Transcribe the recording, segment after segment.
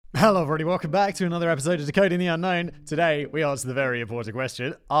Hello everybody, welcome back to another episode of Decoding the Unknown. Today, we answer the very important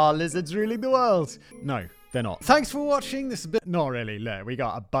question, are lizards ruling the world? No, they're not. Thanks for watching. This is a bit... Not really, look, we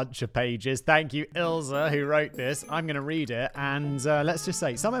got a bunch of pages. Thank you, Ilza, who wrote this. I'm going to read it, and let's just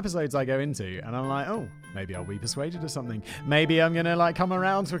say, some episodes I go into, and I'm like, oh, maybe I'll be persuaded or something. Maybe I'm going to, like, come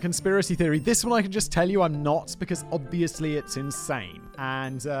around to a conspiracy theory. This one I can just tell you I'm not, because obviously it's insane.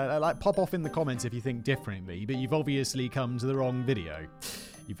 And, like, pop off in the comments if you think differently, but you've obviously come to the wrong video.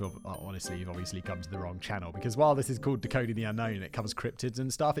 You've obviously come to the wrong channel, because while this is called Decoding the Unknown and it covers cryptids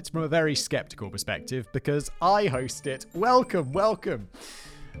and stuff, it's from a very skeptical perspective because I host it. Welcome.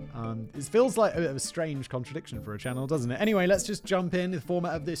 It feels like a strange contradiction for a channel, doesn't it? Anyway, let's just jump in. The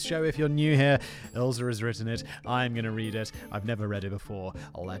format of this show, if you're new here, Ilza has written it. I'm going to read it. I've never read it before.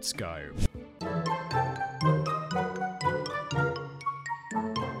 Let's go.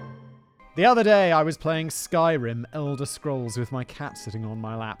 The other day, I was playing Skyrim Elder Scrolls with my cat sitting on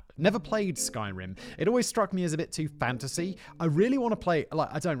my lap. Never played Skyrim. It always struck me as a bit too fantasy. I really want to play...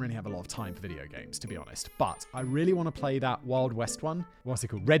 I don't really have a lot of time for video games, to be honest. But I really want to play that Wild West one. What's it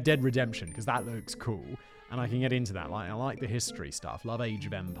called? Red Dead Redemption, because that looks cool. And I can get into that. I like the history stuff. Love Age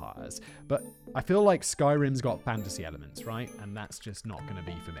of Empires. But I feel like Skyrim's got fantasy elements, right? And that's just not going to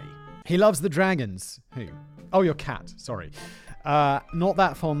be for me. He loves the dragons. Who? Oh, your cat. Sorry. Not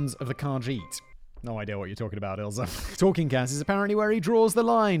that fond of the Khajiit. No idea what you're talking about, Ilza. Talking cats is apparently where he draws the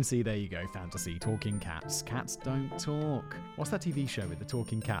line. See, there you go, fantasy. Talking cats. Cats don't talk. What's that TV show with the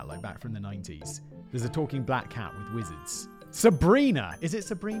talking cat, like back from the 90s? There's a talking black cat with wizards. Sabrina! Is it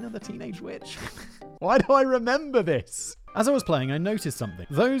Sabrina the Teenage Witch? Why do I remember this? As I was playing, I noticed something.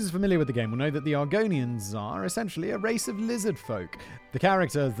 Those familiar with the game will know that the Argonians are essentially a race of lizard folk. The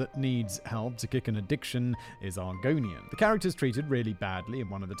character that needs help to kick an addiction is Argonian. The characters treated really badly in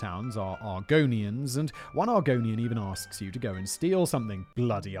one of the towns are Argonians, and one Argonian even asks you to go and steal something.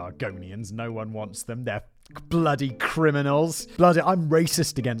 Bloody Argonians, no one wants them. They're bloody criminals. I'm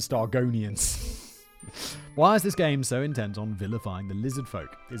racist against Argonians. Why is this game so intent on vilifying the lizard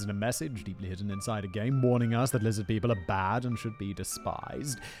folk? Is it a message deeply hidden inside a game warning us that lizard people are bad and should be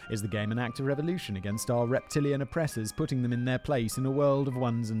despised? Is the game an act of revolution against our reptilian oppressors, putting them in their place in a world of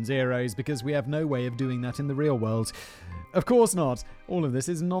ones and zeros because we have no way of doing that in the real world? Of course not. All of this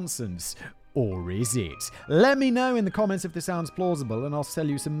is nonsense. Or is it? Let me know in the comments if this sounds plausible, and I'll sell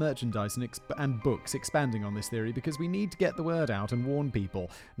you some merchandise and books expanding on this theory, because we need to get the word out and warn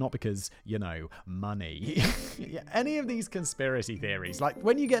people. Not because, money. Any of these conspiracy theories, like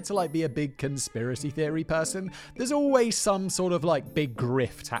when you get to be a big conspiracy theory person, there's always some sort of big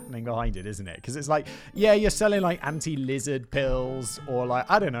grift happening behind it, isn't it? Because it's you're selling anti-lizard pills or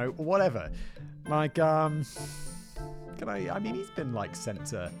I don't know, whatever. He's been not sent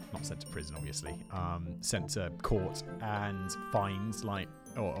to prison, obviously, sent to court and fined,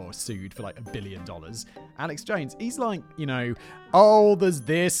 or sued for $1 billion. Alex Jones, he's there's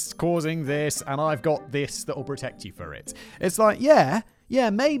this causing this, and I've got this that will protect you for it. It's yeah,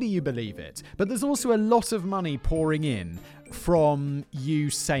 maybe you believe it, but there's also a lot of money pouring in from you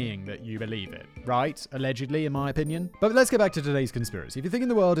saying that you believe it, right? Allegedly, in my opinion. But let's get back to today's conspiracy. If you're thinking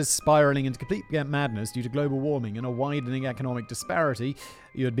the world is spiraling into complete madness due to global warming and a widening economic disparity,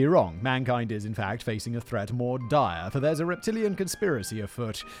 you'd be wrong. Mankind is, in fact, facing a threat more dire, for there's a reptilian conspiracy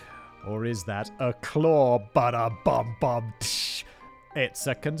afoot. Or is that a claw? Bada-bum-bum. It's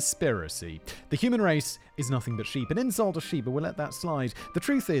a conspiracy. The human race is nothing but sheep. An insult to sheep, but we'll let that slide. The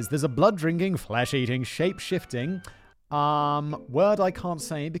truth is, there's a blood-drinking, flesh-eating, shape-shifting... word I can't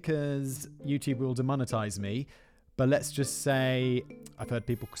say because YouTube will demonetize me, but let's just say, I've heard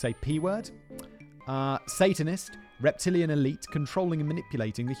people say P word, Satanist, reptilian elite controlling and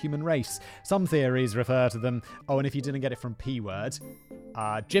manipulating the human race. Some theories refer to them, and if you didn't get it from P word,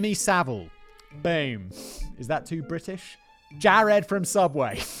 Jimmy Savile. Boom. Is that too British? Jared from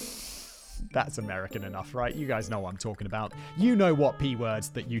Subway. That's American enough, right? You guys know what I'm talking about. You know what P words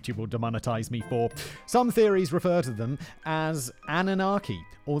that YouTube will demonetize me for. Some theories refer to them as Anunnaki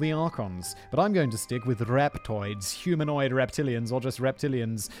or the Archons, but I'm going to stick with reptoids, humanoid reptilians, or just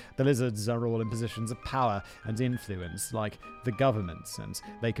reptilians. The lizards are all in positions of power and influence, like the governments, and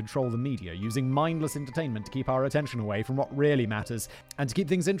they control the media, using mindless entertainment to keep our attention away from what really matters. And to keep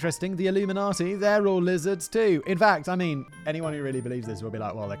things interesting, the Illuminati, they're all lizards too. In fact, anyone who really believes this will be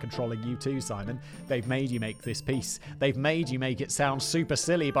like, well, they're controlling you too, Simon. They've made you make this piece. They've made you make it sound super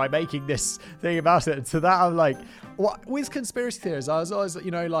silly by making this thing about it. And to that, I'm like, what? With conspiracy theories, I was always,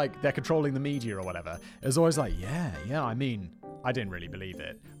 they're controlling the media or whatever. It was always I didn't really believe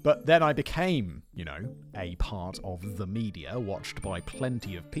it. But then I became, a part of the media, watched by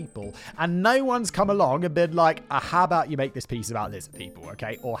plenty of people, and no one's come along and been like, how about you make this piece about lizard people,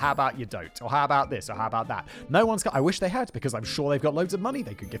 okay? Or how about you don't? Or how about this? Or how about that? No one's I wish they had, because I'm sure they've got loads of money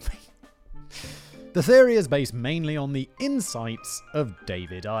they could give me. The theory is based mainly on the insights of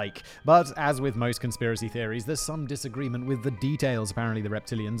David Icke, but as with most conspiracy theories, there's some disagreement with the details. Apparently the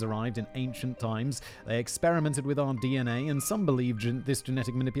reptilians arrived in ancient times, they experimented with our DNA, and some believe this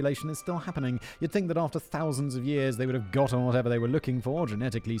genetic manipulation is still happening. You'd think that after thousands of years they would have gotten whatever they were looking for,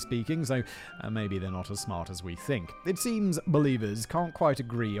 genetically speaking, so maybe they're not as smart as we think. It seems believers can't quite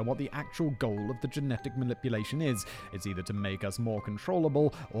agree on what the actual goal of the genetic manipulation is. It's either to make us more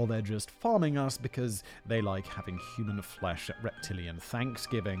controllable, or they're just farming us because they like having human flesh at reptilian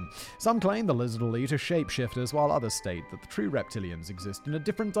Thanksgiving. Some claim the lizard will eat are shapeshifters, while others state that the true reptilians exist in a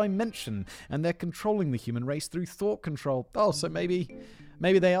different dimension and they're controlling the human race through thought control. Oh, so maybe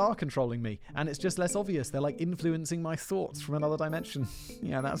they are controlling me, and it's just less obvious. They're like influencing my thoughts from another dimension.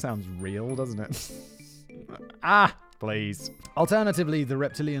 Yeah, that sounds real, doesn't it? Please. Alternatively, the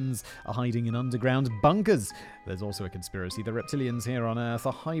reptilians are hiding in underground bunkers. There's also a conspiracy the reptilians here on Earth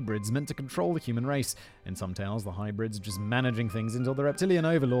are hybrids meant to control the human race. In some tales, the hybrids are just managing things until the reptilian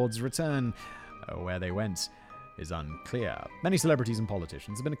overlords return. Where they went is unclear. Many celebrities and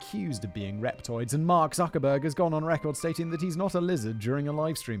politicians have been accused of being reptoids, and Mark Zuckerberg has gone on record stating that he's not a lizard during a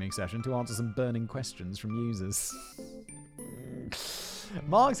live streaming session to answer some burning questions from users.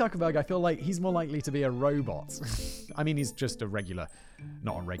 Mark Zuckerberg, I feel like he's more likely to be a robot. I mean, he's just not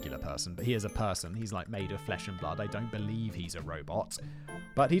a regular person, but he is a person. He's like made of flesh and blood. I don't believe he's a robot.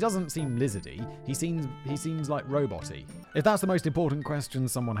 But he doesn't seem lizardy. He seems like robot-y. If that's the most important question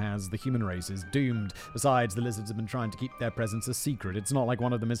someone has, the human race is doomed. Besides, the lizards have been trying to keep their presence a secret. It's not like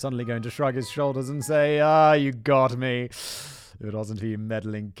one of them is suddenly going to shrug his shoulders and say, you got me. If it wasn't for you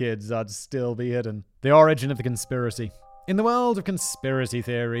meddling kids, I'd still be hidden. The origin of the conspiracy. In the world of conspiracy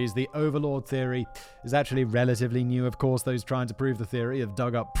theories, the Overlord theory is actually relatively new. Of course, those trying to prove the theory have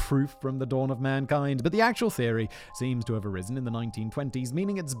dug up proof from the dawn of mankind, but the actual theory seems to have arisen in the 1920s,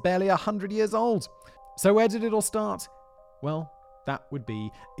 meaning it's barely 100 years old. So where did it all start? Well, that would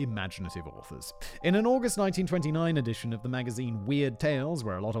be imaginative authors. In an August 1929 edition of the magazine Weird Tales,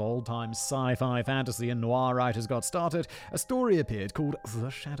 where a lot of old-time sci-fi, fantasy, and noir writers got started, a story appeared called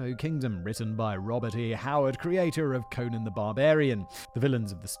The Shadow Kingdom, written by Robert E. Howard, creator of Conan the Barbarian. The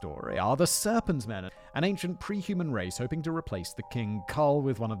villains of the story are the Serpent Men, an ancient pre-human race hoping to replace the king Kull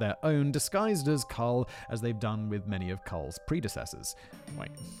with one of their own, disguised as Kull, as they've done with many of Kull's predecessors. Wait,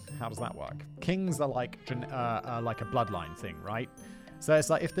 how does that work? Kings are like a bloodline thing, right? So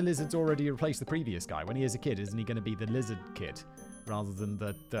it's like if the lizard's already replaced the previous guy, when he is a kid, isn't he going to be the lizard kid rather than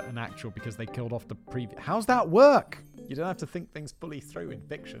an actual, because they killed off the previous? How's that work? You don't have to think things fully through in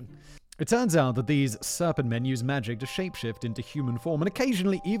fiction. It turns out that these serpent men use magic to shapeshift into human form and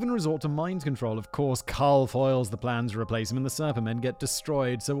occasionally even resort to mind control. Of course, Kull foils the plan to replace him and the serpent men get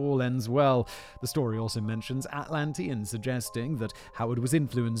destroyed, so all ends well. The story also mentions Atlanteans, suggesting that Howard was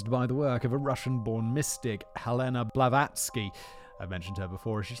influenced by the work of a Russian-born mystic, Helena Blavatsky. I've mentioned her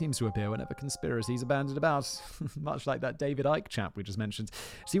before. She seems to appear whenever conspiracies are bandied about, much like that David Icke chap we just mentioned.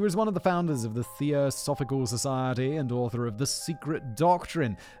 She was one of the founders of the Theosophical Society and author of The Secret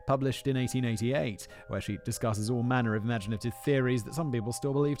Doctrine, published in 1888, where she discusses all manner of imaginative theories that some people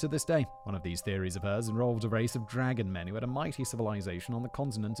still believe to this day. One of these theories of hers involved a race of dragon men who had a mighty civilization on the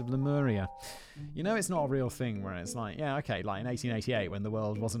continent of Lemuria. You know, it's not a real thing where it's like, yeah, okay, like in 1888 when the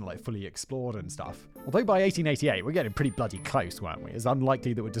world wasn't like fully explored and stuff. Although by 1888 we're getting pretty bloody close, weren't we? It's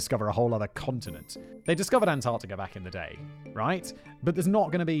unlikely that we'd discover a whole other continent. They discovered Antarctica back in the day, right? But there's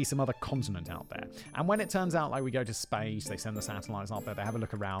not going to be some other continent out there. And when it turns out like we go to space, they send the satellites up there, they have a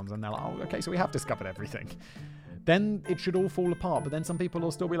look around and they're like, oh, okay, so we have discovered everything. Then it should all fall apart, but then some people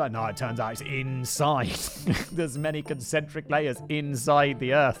will still be like, no, it turns out it's inside. There's many concentric layers inside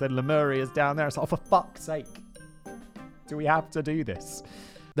the Earth and Lemuria is down there. It's like, oh, for fuck's sake. Do we have to do this?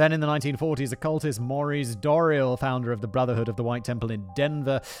 Then in the 1940s, occultist Maurice Doreal, founder of the Brotherhood of the White Temple in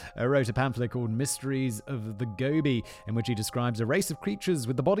Denver, wrote a pamphlet called Mysteries of the Gobi, in which he describes a race of creatures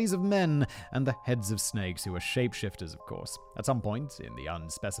with the bodies of men and the heads of snakes, who are shapeshifters, of course. At some point in the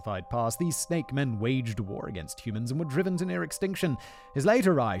unspecified past, these snake men waged war against humans and were driven to near extinction. His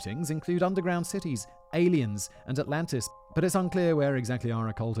later writings include underground cities, aliens, and Atlantis, but it's unclear where exactly our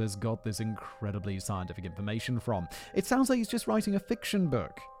occultist got this incredibly scientific information from. It sounds like he's just writing a fiction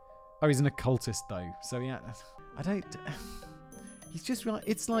book. Oh, he's an occultist, though, so yeah, I don't... He's just right.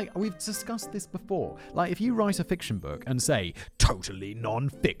 It's like, we've discussed this before. Like, if you write a fiction book and say, totally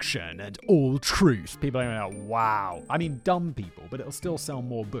non-fiction and all truth, people are going to go, wow. I mean, dumb people, but it'll still sell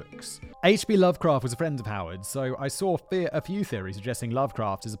more books. H.P. Lovecraft was a friend of Howard's, so I saw a few theories suggesting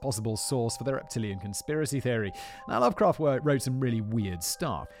Lovecraft is a possible source for the reptilian conspiracy theory. Now, Lovecraft wrote some really weird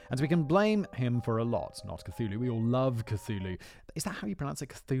stuff, and we can blame him for a lot, not Cthulhu. We all love Cthulhu. Is that how you pronounce it,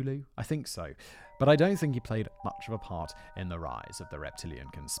 Cthulhu? I think so. But I don't think he played much of a part in the rise of the reptilian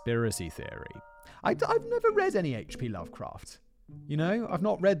conspiracy theory. I've never read any H.P. Lovecraft. You know, I've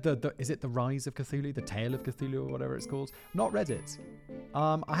not read is it The Rise of Cthulhu, The Tale of Cthulhu, or whatever it's called? Not read it.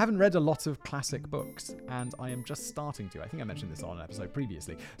 I haven't read a lot of classic books, and I am just starting to. I think I mentioned this on an episode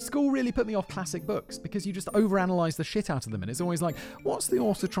previously. School really put me off classic books because you just overanalyze the shit out of them, and it's always like, what's the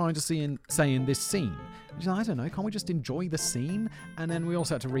author trying to say in this scene? And I don't know, can't we just enjoy the scene? And then we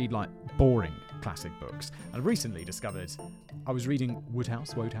also had to read, like, boring classic books. And I've recently discovered, I was reading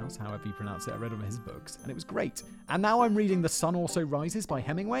Wodehouse, however you pronounce it. I read one of his books, and it was great. And now I'm reading The Sun Also Rises by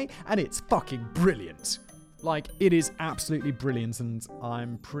Hemingway, and it's fucking brilliant. Like, it is absolutely brilliant, and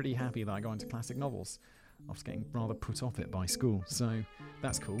I'm pretty happy that I got into classic novels. I was getting rather put off it by school, so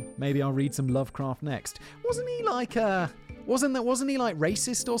that's cool. Maybe I'll read some Lovecraft next. Wasn't he like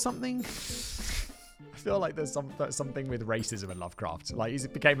racist or something? I feel like there's something with racism in Lovecraft. Like, he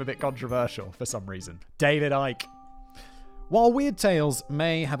became a bit controversial for some reason. David Icke. While Weird Tales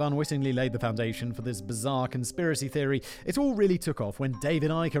may have unwittingly laid the foundation for this bizarre conspiracy theory, it all really took off when David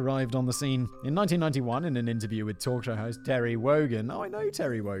Icke arrived on the scene. In 1991, in an interview with talk show host Terry Wogan. Oh, I know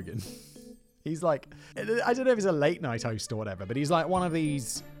Terry Wogan. He's like, I don't know if he's a late night host or whatever, but he's like one of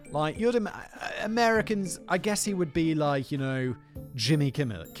these, like, Americans, I guess he would be like, you know, Jimmy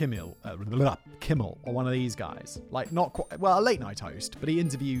Kimmel, or one of these guys. Like, not quite, well, a late night host, but he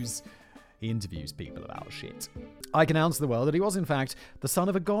interviews people about shit. Icke announced to the world that he was, in fact, the son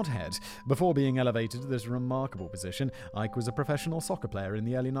of a godhead. Before being elevated to this remarkable position, Icke was a professional soccer player in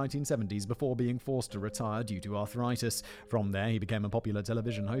the early 1970s before being forced to retire due to arthritis. From there, he became a popular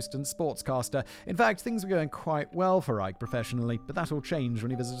television host and sportscaster. In fact, things were going quite well for Icke professionally, but that all changed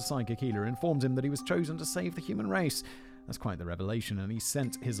when he visited a psychic healer and informed him that he was chosen to save the human race. That's quite the revelation, and he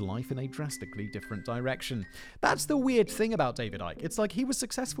sent his life in a drastically different direction. That's the weird thing about David Icke. It's like he was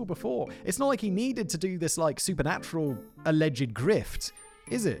successful before. It's not like he needed to do this, like, supernatural alleged grift,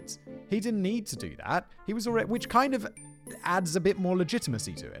 is it? He didn't need to do that. He was already, which kind of adds a bit more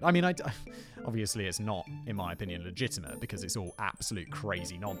legitimacy to it. I mean, obviously it's not, in my opinion, legitimate because it's all absolute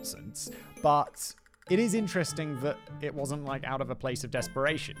crazy nonsense, but it is interesting that it wasn't like out of a place of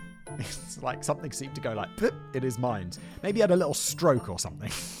desperation. It's like something seemed to go like, in his mind. Maybe he had a little stroke or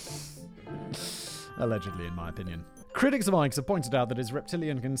something. Allegedly, in my opinion. Critics of Icke's have pointed out that his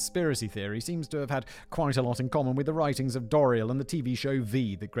reptilian conspiracy theory seems to have had quite a lot in common with the writings of Doriel and the TV show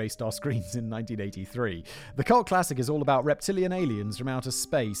V that graced our screens in 1983. The cult classic is all about reptilian aliens from outer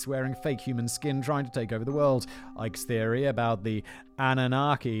space wearing fake human skin trying to take over the world. Icke's theory about the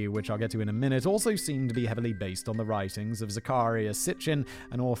Anunnaki, which I'll get to in a minute, also seemed to be heavily based on the writings of Zecharia Sitchin,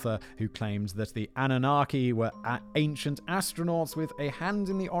 an author who claimed that the Anunnaki were ancient astronauts with a hand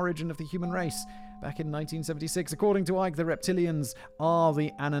in the origin of the human race. Back in 1976, according to Icke, the reptilians are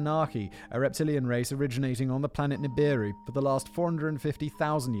the Anunnaki, a reptilian race originating on the planet Nibiru. For the last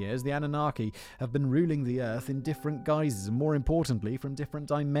 450,000 years, the Anunnaki have been ruling the Earth in different guises, and more importantly, from different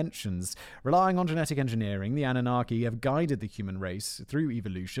dimensions. Relying on genetic engineering, the Anunnaki have guided the human race through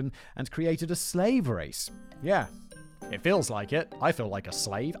evolution and created a slave race. Yeah, it feels like it. I feel like a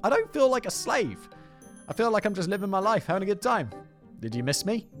slave. I don't feel like a slave. I feel like I'm just living my life, having a good time. Did you miss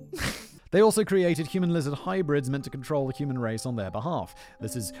me? They also created human-lizard hybrids meant to control the human race on their behalf.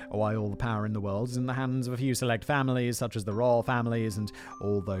 This is why all the power in the world is in the hands of a few select families, such as the royal families and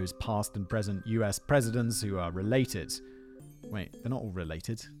all those past and present US presidents who are related. Wait, they're not all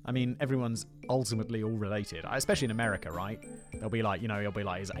related. I mean, everyone's ultimately all related, especially in America, right? They'll be like, he'll be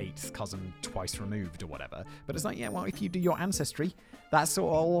like his 8th cousin twice removed or whatever. But it's like, yeah, well, if you do your ancestry, that's what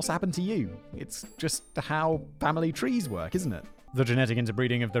will also happen to you. It's just how family trees work, isn't it? The genetic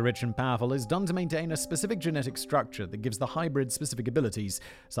interbreeding of the rich and powerful is done to maintain a specific genetic structure that gives the hybrid specific abilities,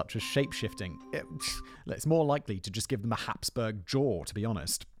 such as shape-shifting. It's more likely to just give them a Habsburg jaw, to be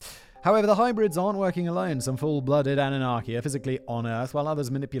honest. However, the hybrids aren't working alone. Some full-blooded Anunnaki are physically on Earth, while others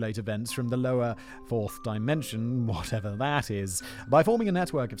manipulate events from the lower fourth dimension, whatever that is. By forming a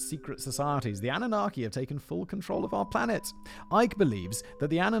network of secret societies, the Anunnaki have taken full control of our planet. Icke believes that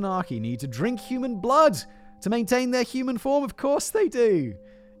the Anunnaki need to drink human blood to maintain their human form. Of course they do.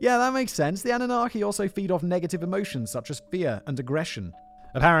 Yeah, that makes sense. The Anunnaki also feed off negative emotions such as fear and aggression.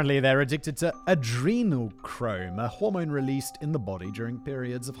 Apparently, they're addicted to adrenochrome, a hormone released in the body during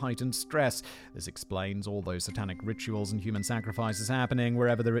periods of heightened stress. This explains all those satanic rituals and human sacrifices happening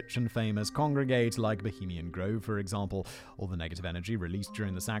wherever the rich and famous congregate, like Bohemian Grove, for example. All the negative energy released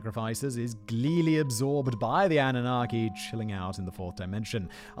during the sacrifices is gleefully absorbed by the Anunnaki, chilling out in the fourth dimension.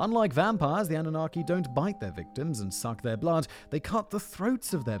 Unlike vampires, the Anunnaki don't bite their victims and suck their blood. They cut the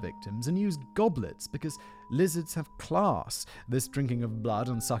throats of their victims and use goblets because lizards have class. This drinking of blood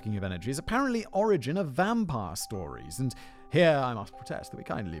and sucking of energy is apparently origin of vampire stories, and here I must protest that we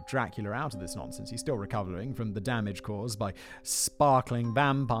kindly leave Dracula out of this nonsense. He's still recovering from the damage caused by sparkling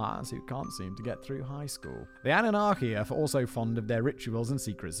vampires who can't seem to get through high school. The Anunnaki are also fond of their rituals and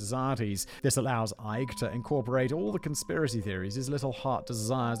secret societies. This allows Ike to incorporate all the conspiracy theories his little heart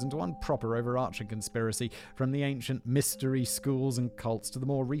desires into one proper overarching conspiracy, from the ancient mystery schools and cults to the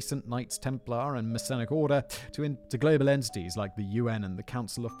more recent Knights Templar and Masonic Order to global entities like the UN and the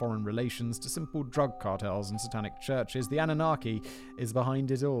Council of Foreign Relations to simple drug cartels and satanic churches. The Anunnaki is behind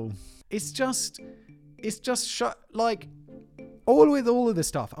it all. It's just like all of this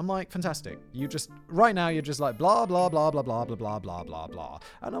stuff. I'm like, fantastic. Right now you're just like blah blah blah blah blah blah blah blah blah blah.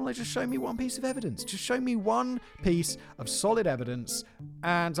 And I'm like, just show me one piece of evidence. Just show me one piece of solid evidence,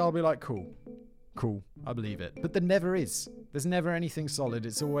 and I'll be like, cool, I believe it. But there never is. There's never anything solid.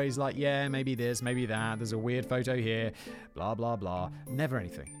 It's always like, yeah, maybe this, maybe that. There's a weird photo here, blah blah blah. Never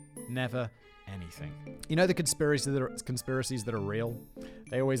anything. Never anything. You know the conspiracies that are real?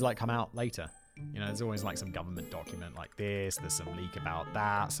 They always like come out later. You know, there's always like some government document like this, there's some leak about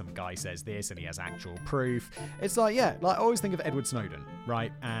that, some guy says this and he has actual proof. It's like, yeah, like I always think of Edward Snowden,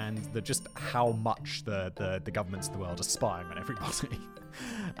 right? And just how much the governments of the world are spying on everybody.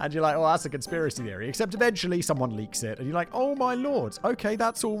 And you're like, oh, that's a conspiracy theory. Except eventually someone leaks it and you're like, oh my lord, okay,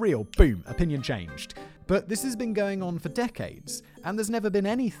 that's all real. Boom, opinion changed. But this has been going on for decades, and there's never been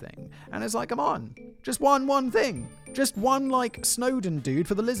anything. And it's like, come on, just one thing. Just one, like, Snowden dude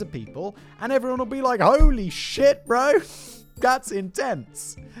for the lizard people, and everyone will be like, holy shit, bro, that's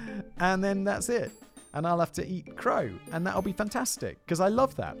intense. And then that's it. And I'll have to eat crow, and that'll be fantastic, because I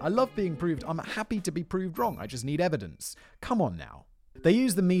love that. I love being proved. I'm happy to be proved wrong. I just need evidence. Come on now. They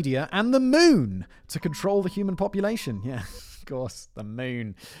use the media and the moon to control the human population. Yeah. Of course, the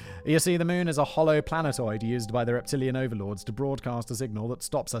moon. You see, the moon is a hollow planetoid used by the reptilian overlords to broadcast a signal that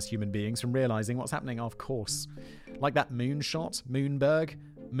stops us human beings from realizing what's happening. Of course. Like that moon shot, Moonberg,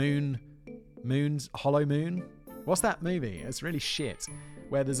 Moon's Hollow Moon. What's that movie? It's really shit.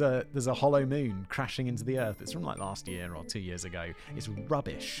 Where there's a hollow moon crashing into the earth. It's from like last year or 2 years ago. It's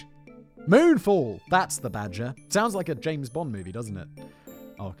rubbish. Moonfall! That's the badger. Sounds like a James Bond movie, doesn't it?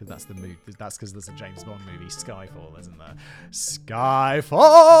 Oh, because that's the movie. That's because there's a James Bond movie, Skyfall, isn't there?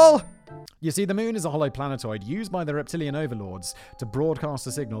 Skyfall! You see, the moon is a hollow planetoid used by the reptilian overlords to broadcast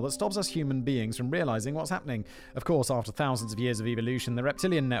a signal that stops us human beings from realizing what's happening. Of course, after thousands of years of evolution, the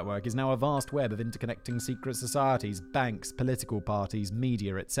reptilian network is now a vast web of interconnecting secret societies, banks, political parties,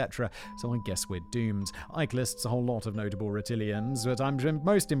 media, etc. So I guess we're doomed. Ike lists a whole lot of notable reptilians, but I'm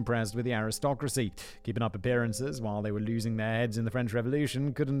most impressed with the aristocracy. Keeping up appearances while they were losing their heads in the French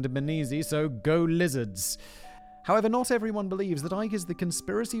Revolution couldn't have been easy, so go lizards. However, not everyone believes that Ike is the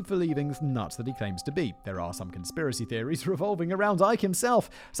conspiracy-believing nut that he claims to be. There are some conspiracy theories revolving around Ike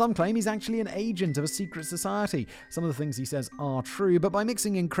himself. Some claim he's actually an agent of a secret society. Some of the things he says are true, but by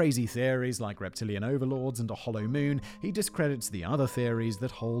mixing in crazy theories like reptilian overlords and a hollow moon, he discredits the other theories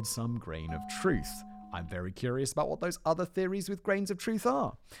that hold some grain of truth. I'm very curious about what those other theories with grains of truth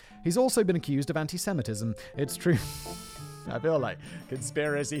are. He's also been accused of anti-Semitism. It's true. I feel like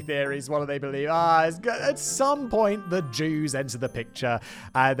conspiracy theories, what do they believe? At some point, the Jews enter the picture,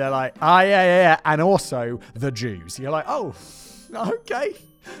 and they're like, yeah, and also the Jews. You're like, oh, okay,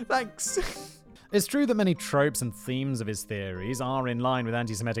 thanks. It's true that many tropes and themes of his theories are in line with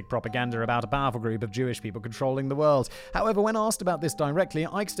anti-Semitic propaganda about a powerful group of Jewish people controlling the world. However, when asked about this directly,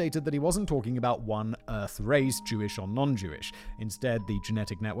 Ike stated that he wasn't talking about one Earth race, Jewish or non-Jewish. Instead, the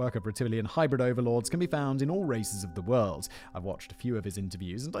genetic network of reptilian hybrid overlords can be found in all races of the world. I've watched a few of his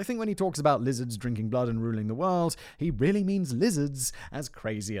interviews, and I think when he talks about lizards drinking blood and ruling the world, he really means lizards, as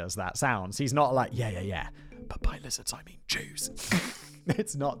crazy as that sounds. He's not like, yeah, but by lizards I mean Jews.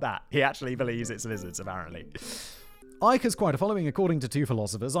 It's not that. He actually believes it's lizards, apparently. Ike has quite a following. According to two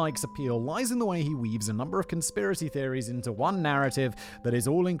philosophers, Ike's appeal lies in the way he weaves a number of conspiracy theories into one narrative that is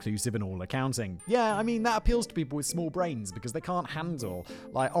all-inclusive and all-accounting. Yeah, I mean, that appeals to people with small brains because they can't handle,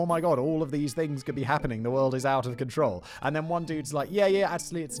 like, oh my god, all of these things could be happening, the world is out of control. And then one dude's like, yeah,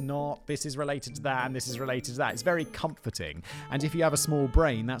 actually it's not, this is related to that, and this is related to that. It's very comforting. And if you have a small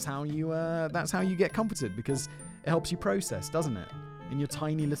brain, that's how you get comforted, because it helps you process, doesn't it? in your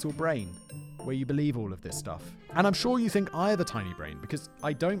tiny little brain where you believe all of this stuff. And I'm sure you think I have a tiny brain because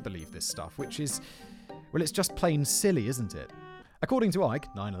I don't believe this stuff, which is, well, it's just plain silly, isn't it? According to Ike,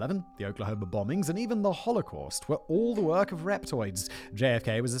 9/11, the Oklahoma bombings, and even the Holocaust were all the work of reptoids.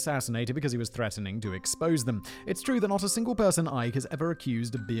 JFK was assassinated because he was threatening to expose them. It's true that not a single person Ike has ever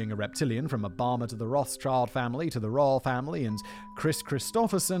accused of being a reptilian, from Obama to the Rothschild family to the Royal family and Chris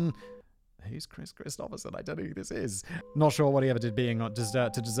Christopherson. Who's Chris Christopherson? I don't know who this is. Not sure what he ever did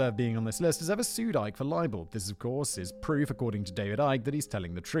to deserve being on this list, has ever sued Ike for libel. This, of course, is proof, according to David Icke, that he's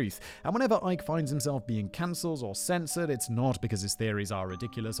telling the truth. And whenever Ike finds himself being cancelled or censored, it's not because his theories are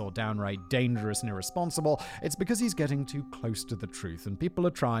ridiculous or downright dangerous and irresponsible. It's because he's getting too close to the truth and people are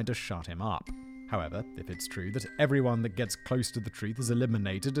trying to shut him up. However, if it's true that everyone that gets close to the truth is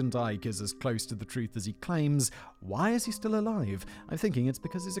eliminated and Ike is as close to the truth as he claims, why is he still alive? I'm thinking it's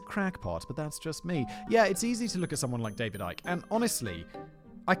because he's a crackpot, but that's just me. Yeah, it's easy to look at someone like David Icke, and honestly,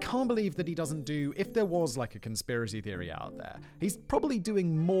 I can't believe that he doesn't do, if there was like a conspiracy theory out there, he's probably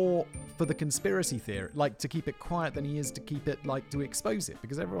doing more for the conspiracy theory, like to keep it quiet, than he is to keep it, like, to expose it,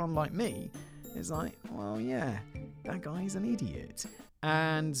 because everyone like me is like, well, yeah, that guy's an idiot.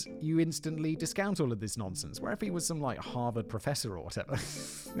 And you instantly discount all of this nonsense. Where if he was some, like, Harvard professor or whatever,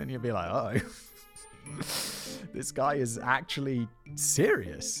 then you'd be like, oh, this guy is actually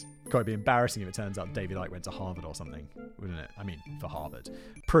serious. Quite be embarrassing if it turns out David Icke went to Harvard or something, wouldn't it? I mean, for Harvard.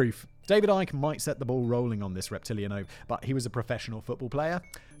 Proof. David Icke might set the ball rolling on this reptilian, but he was a professional football player,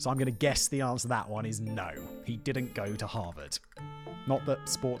 so I'm going to guess the answer to that one is no. He didn't go to Harvard. Not that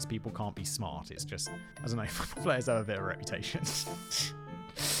sports people can't be smart, it's just, I don't know, football players have a bit of a reputation.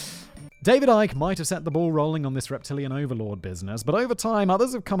 David Icke might have set the ball rolling on this reptilian overlord business, but over time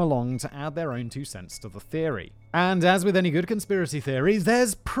others have come along to add their own 2 cents to the theory. And as with any good conspiracy theories,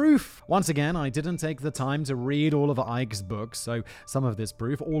 there's proof! Once again, I didn't take the time to read all of Icke's books, so some of this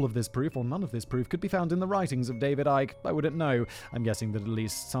proof, all of this proof, or none of this proof could be found in the writings of David Icke. I wouldn't know. I'm guessing that at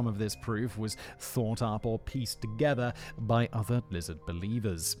least some of this proof was thought up or pieced together by other lizard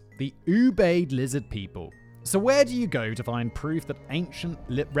believers. The Ubaid lizard people. So where do you go to find proof that ancient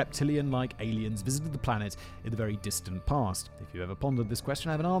reptilian-like aliens visited the planet in the very distant past? If you've ever pondered this question,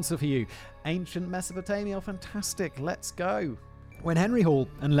 I have an answer for you. Ancient Mesopotamia. Fantastic. Let's go. When Henry Hall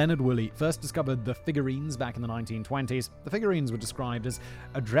and Leonard Woolley first discovered the figurines back in the 1920s, the figurines were described as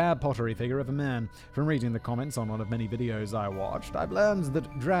a drab pottery figure of a man. From reading the comments on one of many videos I watched, I've learned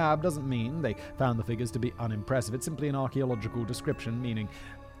that drab doesn't mean they found the figures to be unimpressive. It's simply an archaeological description, meaning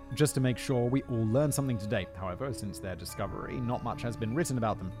just to make sure we all learn something today. However, since their discovery, not much has been written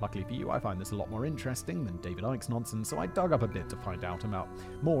about them. Luckily for you, I find this a lot more interesting than David Icke's nonsense, so I dug up a bit to find out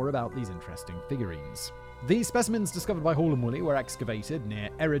more about these interesting figurines. These specimens discovered by Hall and Woolley were excavated near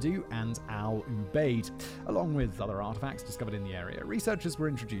Eridu and Al Ubaid. Along with other artifacts discovered in the area, researchers were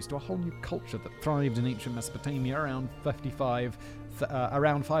introduced to a whole new culture that thrived in ancient Mesopotamia around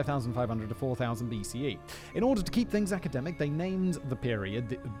 5,500 to 4,000 BCE. In order to keep things academic, they named the period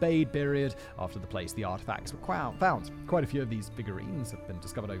the Ubaid period after the place the artifacts were found. Quite a few of these figurines have been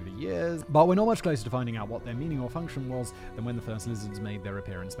discovered over the years, but we're not much closer to finding out what their meaning or function was than when the first lizards made their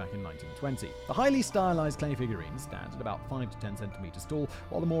appearance back in 1920. The highly stylized clay figurines stand at about 5 to 10 centimeters tall,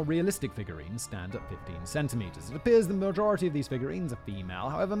 while the more realistic figurines stand at 15 centimeters. It appears the majority of these figurines are female,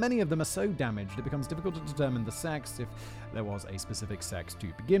 however many of them are so damaged it becomes difficult to determine the sex if there was a specific sex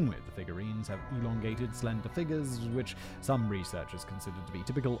to begin with. The figurines have elongated, slender figures, which some researchers consider to be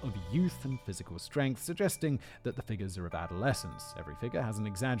typical of youth and physical strength, suggesting that the figures are of adolescence. Every figure has an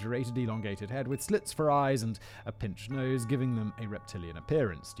exaggerated, elongated head with slits for eyes and a pinched nose, giving them a reptilian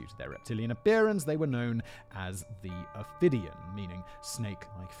appearance. Due to their reptilian appearance, they were known as the Ophidian, meaning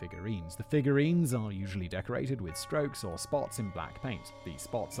snake-like figurines. The figurines are usually decorated with strokes or spots in black paint. These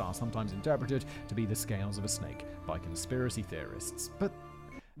spots are sometimes interpreted to be the scales of a snake by conspiracy theorists. But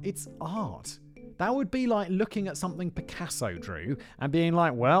it's art. That would be like looking at something Picasso drew and being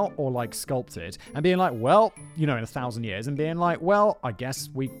like, well, or like sculpted, and being like, well, in 1,000 years, and being like, well, I guess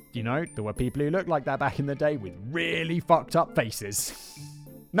there were people who looked like that back in the day with really fucked up faces.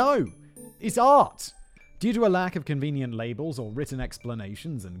 No, it's art. Due to a lack of convenient labels or written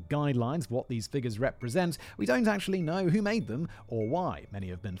explanations and guidelines for what these figures represent, we don't actually know who made them or why. Many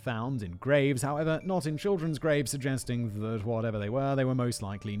have been found in graves, however, not in children's graves, suggesting that whatever they were most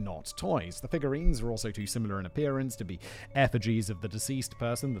likely not toys. The figurines are also too similar in appearance to be effigies of the deceased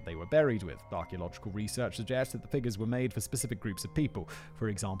person that they were buried with. Archaeological research suggests that the figures were made for specific groups of people. For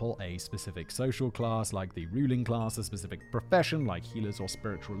example, a specific social class like the ruling class, a specific profession like healers or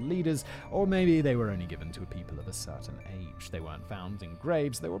spiritual leaders, or maybe they were only given belonging to a people of a certain age. They weren't found in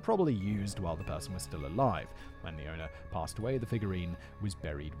graves, they were probably used while the person was still alive. When the owner passed away, the figurine was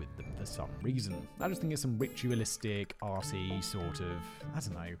buried with them for some reason. I just think it's some ritualistic, arty sort of, I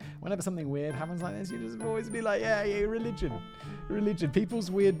don't know. Whenever something weird happens like this, you just always be like, yeah, religion.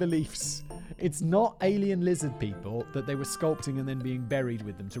 People's weird beliefs. It's not alien lizard people that they were sculpting and then being buried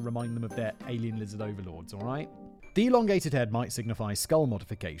with them to remind them of their alien lizard overlords, alright? The elongated head might signify skull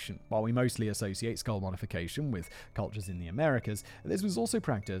modification. While we mostly associate skull modification with cultures in the Americas, this was also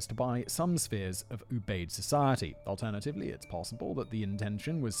practiced by some spheres of Ubaid society. Alternatively, it's possible that the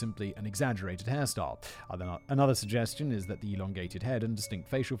intention was simply an exaggerated hairstyle. Another suggestion is that the elongated head and distinct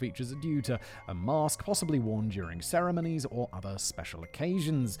facial features are due to a mask possibly worn during ceremonies or other special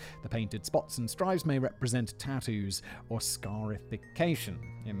occasions. The painted spots and stripes may represent tattoos or scarification.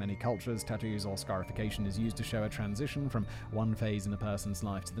 In many cultures, tattoos or scarification is used to show a transition from one phase in a person's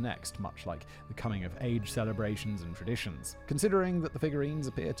life to the next, much like the coming-of-age celebrations and traditions. Considering that the figurines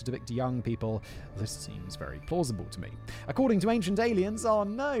appear to depict young people, this seems very plausible to me. According to ancient aliens, oh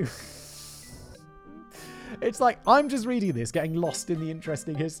no! It's like, I'm just reading this, getting lost in the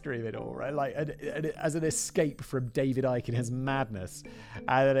interesting history of it all, right? Like, as an escape from David Icke and his madness.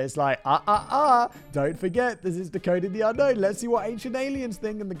 And then it's like, don't forget, this is Decoding the Unknown. Let's see what ancient aliens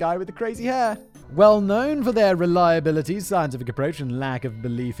think and the guy with the crazy hair. Well known for their reliability, scientific approach, and lack of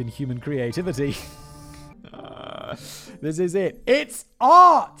belief in human creativity. This is it. It's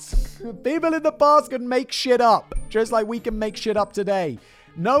art! People in the past could make shit up, just like we can make shit up today.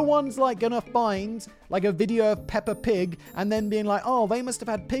 No one's gonna find a video of Peppa Pig and then being like, oh, they must have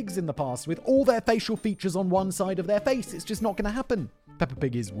had pigs in the past with all their facial features on one side of their face. It's just not gonna happen. Peppa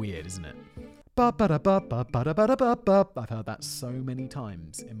Pig is weird, isn't it? I've heard that so many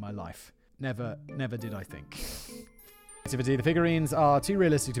times in my life. Never did I think. The figurines are too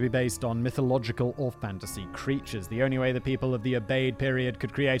realistic to be based on mythological or fantasy creatures. The only way the people of the Ubaid period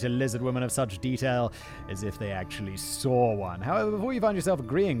could create a lizard woman of such detail is if they actually saw one. However, before you find yourself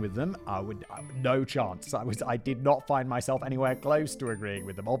agreeing with them, no chance. I did not find myself anywhere close to agreeing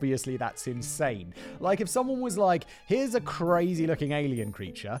with them. Obviously, that's insane. Like, if someone was like, here's a crazy looking alien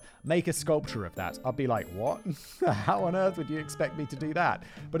creature, make a sculpture of that, I'd be like, what? How on earth would you expect me to do that?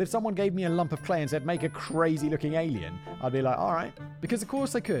 But if someone gave me a lump of clay and said, make a crazy looking alien, I'd be like, all right. Because of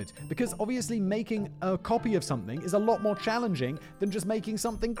course I could. Because obviously making a copy of something is a lot more challenging than just making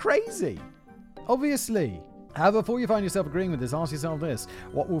something crazy. Obviously. However, before you find yourself agreeing with this, ask yourself this.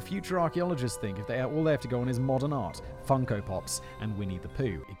 What will future archaeologists think if all they have to go on is modern art, Funko Pops, and Winnie the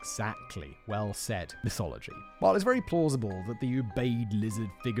Pooh? Exactly. Well said. Mythology. While it's very plausible that the Ubaid lizard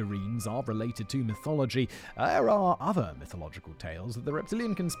figurines are related to mythology, there are other mythological tales that the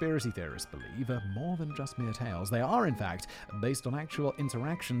reptilian conspiracy theorists believe are more than just mere tales. They are, in fact, based on actual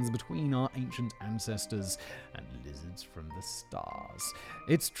interactions between our ancient ancestors and lizards from the stars.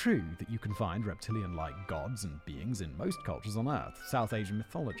 It's true that you can find reptilian-like gods and beings in most cultures on Earth. South Asian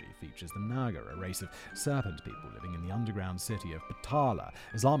mythology features the Naga, a race of serpent people living in the underground city of Patala.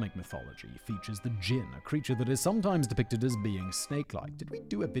 Islamic mythology features the Jinn, a creature that is sometimes depicted as being snake-like. Did we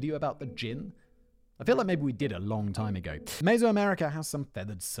do a video about the Jinn? I feel like maybe we did a long time ago. Mesoamerica has some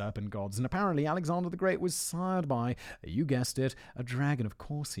feathered serpent gods, and apparently Alexander the Great was sired by, you guessed it, a dragon. Of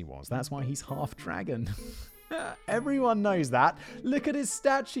course he was. That's why he's half dragon. Everyone knows that. Look at his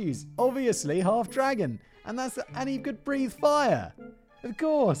statues. Obviously half dragon. And he could breathe fire. Of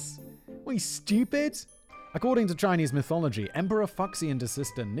course. Are you stupid? According to Chinese mythology, Emperor Fuxi and his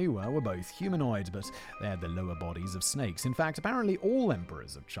sister Nuwa were both humanoid, but they had the lower bodies of snakes. In fact, apparently all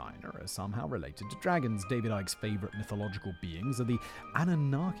emperors of China are somehow related to dragons. David Icke's favorite mythological beings are the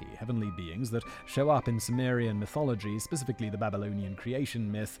Anunnaki, heavenly beings that show up in Sumerian mythology, specifically the Babylonian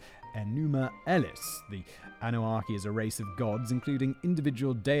creation myth Enuma Elis. The Anunnaki is a race of gods, including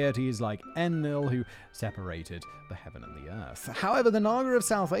individual deities like Enlil, who separated the heaven and the earth. However, the Naga of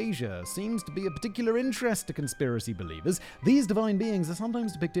South Asia seems to be of particular interest to conspiracy believers. These divine beings are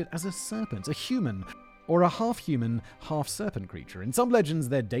sometimes depicted as a serpent, a human, or a half-human, half-serpent creature. In some legends,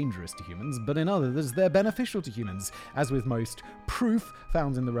 they're dangerous to humans, but in others, they're beneficial to humans. As with most proof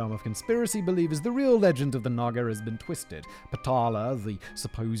found in the realm of conspiracy believers, the real legend of the Naga has been twisted. Patala, the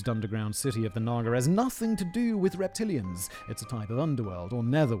supposed underground city of the Naga, has nothing to do with reptilians. It's a type of underworld or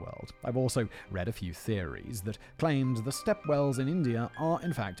netherworld. I've also read a few theories that claimed the stepwells in India are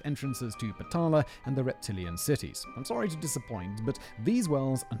in fact entrances to Patala and the reptilian cities. I'm sorry to disappoint, but these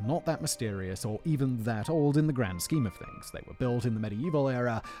wells are not that mysterious or even that old in the grand scheme of things. They were built in the medieval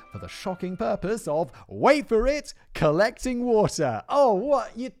era for the shocking purpose of, wait for it, collecting water. Oh,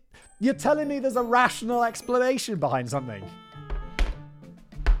 what? You're telling me there's a rational explanation behind something?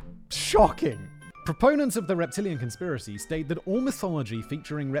 Shocking. Proponents of the reptilian conspiracy state that all mythology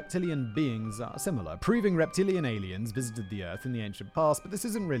featuring reptilian beings are similar, proving reptilian aliens visited the Earth in the ancient past, but this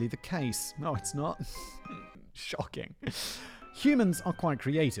isn't really the case. No, it's not. Shocking. Humans are quite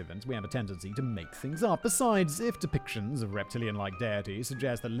creative, and we have a tendency to make things up. Besides, if depictions of reptilian-like deities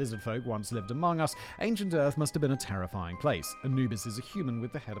suggest that lizard folk once lived among us, ancient Earth must have been a terrifying place. Anubis is a human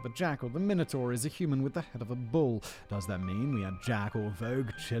with the head of a jackal. The Minotaur is a human with the head of a bull. Does that mean we had jackal folk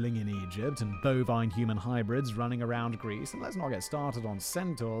chilling in Egypt and bovine-human hybrids running around Greece? And let's not get started on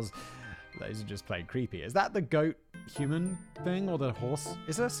centaurs. Those are just plain creepy. Is that the goat human thing or the horse?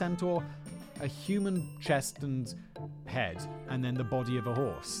 Is a centaur a human chest and head and then the body of a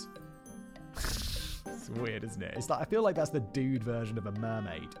horse? It's weird, isn't it? It's like, I feel like that's the dude version of a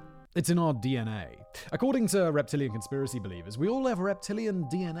mermaid. It's in our DNA. According to reptilian conspiracy believers, we all have reptilian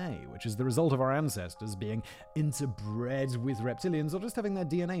DNA, which is the result of our ancestors being interbred with reptilians or just having their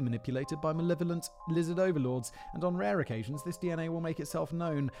DNA manipulated by malevolent lizard overlords, and on rare occasions, this DNA will make itself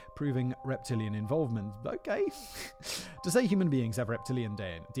known, proving reptilian involvement. Okay. To say human beings have reptilian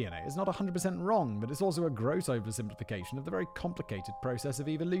DNA is not 100% wrong, but it's also a gross oversimplification of the very complicated process of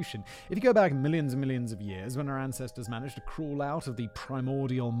evolution. If you go back millions and millions of years, when our ancestors managed to crawl out of the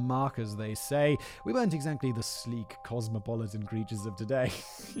primordial muck, as they say, we weren't exactly the sleek, cosmopolitan creatures of today.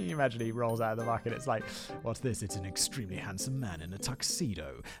 Can you imagine he rolls out of the muck and it's like, what's this? It's an extremely handsome man in a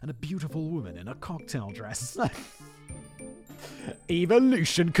tuxedo and a beautiful woman in a cocktail dress.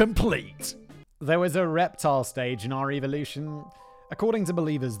 Evolution complete! There was a reptile stage in our evolution. According to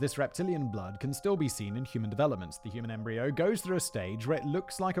believers, this reptilian blood can still be seen in human developments. The human embryo goes through a stage where it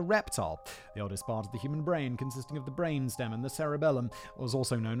looks like a reptile. The oldest part of the human brain, consisting of the brainstem and the cerebellum, was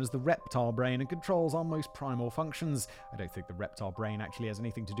also known as the reptile brain and controls our most primal functions. I don't think the reptile brain actually has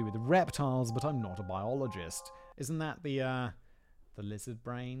anything to do with the reptiles, but I'm not a biologist. Isn't that the lizard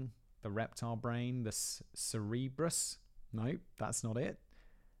brain? The reptile brain? The cerebrus? No, that's not it.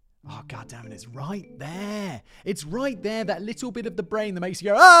 Oh, goddammit, it's right there. It's right there, that little bit of the brain that makes you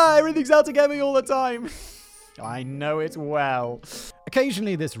go, everything's out to get me all the time. I know it well.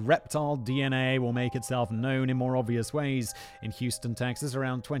 Occasionally, this reptile DNA will make itself known in more obvious ways. In Houston, Texas,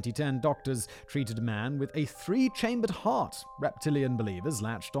 around 2010, doctors treated a man with a 3-chambered heart. Reptilian believers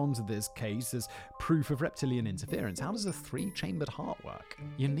latched onto this case as proof of reptilian interference. How does a 3-chambered heart work?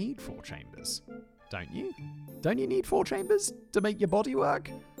 You need 4 chambers, don't you? Don't you need 4 chambers to make your body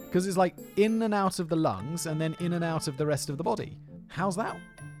work? Because it's like in and out of the lungs and then in and out of the rest of the body. How's that?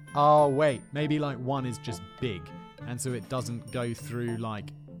 Oh, wait. Maybe like one is just big. And so it doesn't go through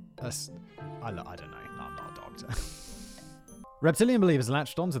like a... I don't know. I'm not a doctor. Reptilian believers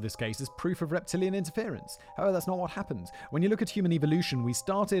latched onto this case as proof of reptilian interference. However, that's not what happened. When you look at human evolution, we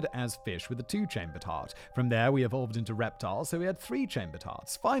started as fish with a 2-chambered heart. From there, we evolved into reptiles, so we had 3-chambered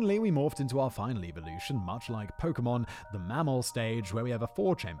hearts. Finally, we morphed into our final evolution, much like Pokemon, the mammal stage, where we have a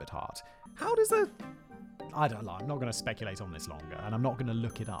 4-chambered heart. How does a... I don't know. I'm not going to speculate on this longer, and I'm not going to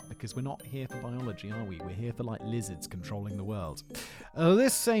look it up because we're not here for biology, are we? We're here for like lizards controlling the world.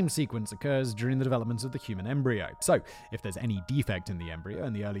 This same sequence occurs during the development of the human embryo. So, if there's any defect in the embryo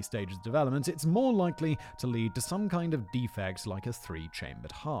in the early stages of development, it's more likely to lead to some kind of defect like a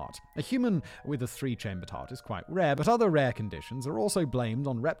 3-chambered heart. A human with a 3-chambered heart is quite rare, but other rare conditions are also blamed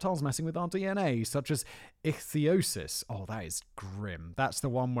on reptiles messing with our DNA, such as ichthyosis. Oh, that is grim. That's the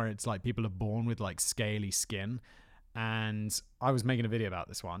one where it's like people are born with like scaly skin. And I was making a video about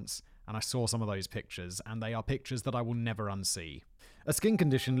this once, and I saw some of those pictures, and they are pictures that I will never unsee. A skin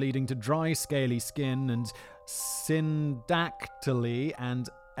condition leading to dry, scaly skin and syndactyly and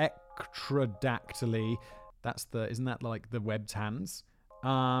ectrodactyly. Isn't that like the webbed hands?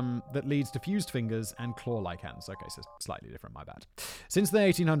 That leads to fused fingers and claw-like hands. Okay, so slightly different, my bad. Since the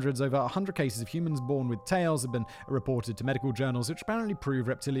 1800s, over 100 cases of humans born with tails have been reported to medical journals, which apparently prove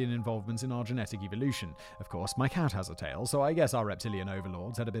reptilian involvement in our genetic evolution. Of course, my cat has a tail, so I guess our reptilian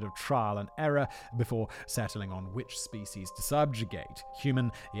overlords had a bit of trial and error before settling on which species to subjugate.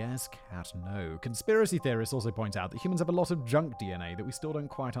 Human, yes. Cat, no. Conspiracy theorists also point out that humans have a lot of junk DNA that we still don't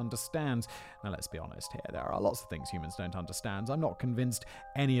quite understand. Now, let's be honest here. There are lots of things humans don't understand. I'm not convinced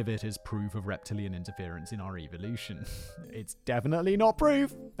any of it is proof of reptilian interference in our evolution. It's definitely not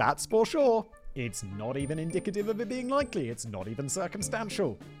proof, that's for sure. It's not even indicative of it being likely. It's not even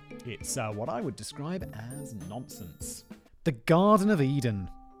circumstantial. It's what I would describe as nonsense. The Garden of Eden.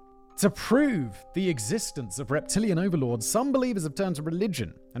 To prove the existence of reptilian overlords, some believers have turned to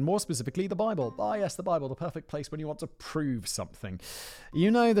religion, and more specifically the Bible. Ah, yes, the Bible, the perfect place when you want to prove something. You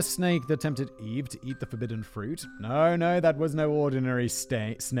know the snake that tempted Eve to eat the forbidden fruit? No, that was no ordinary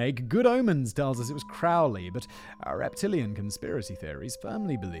snake. Good Omens tells us it was Crowley, but our reptilian conspiracy theories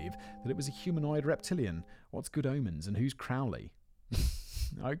firmly believe that it was a humanoid reptilian. What's Good Omens and who's Crowley?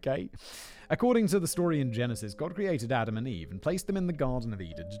 Okay. According to the story in Genesis, God created Adam and Eve and placed them in the Garden of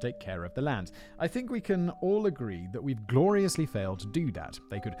Eden to take care of the land. I think we can all agree that we've gloriously failed to do that.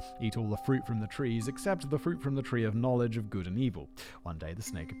 They could eat all the fruit from the trees except the fruit from the tree of knowledge of good and evil. One day the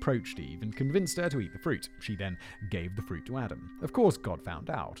snake approached Eve and convinced her to eat the fruit. She then gave the fruit to Adam. Of course, God found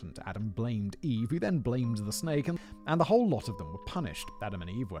out, and Adam blamed Eve, who then blamed the snake, and the whole lot of them were punished. Adam and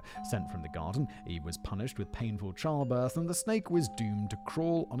Eve were sent from the garden. Eve was punished with painful childbirth, and the snake was doomed to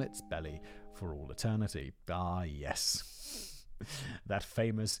crawl on its belly for all eternity. Ah, yes. That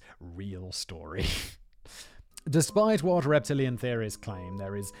famous real story. Despite what reptilian theorists claim,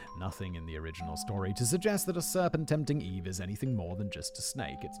 there is nothing in the original story to suggest that a serpent tempting Eve is anything more than just a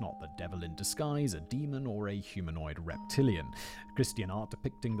snake. It's not the devil in disguise, a demon, or a humanoid reptilian. Christian art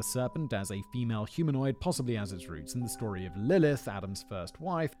depicting the serpent as a female humanoid possibly has its roots in the story of Lilith, Adam's first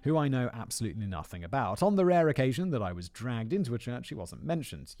wife, who I know absolutely nothing about. On the rare occasion that I was dragged into a church, she wasn't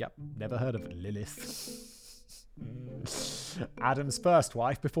mentioned. Yep, never heard of Lilith. Adam's first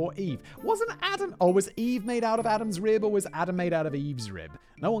wife before Eve. Was Eve made out of Adam's rib, or was Adam made out of Eve's rib?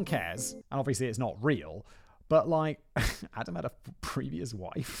 No one cares, and obviously it's not real, but Adam had a previous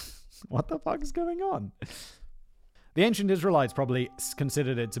wife? What the fuck is going on? The ancient Israelites probably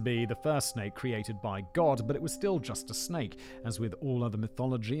considered it to be the first snake created by God, but it was still just a snake. As with all other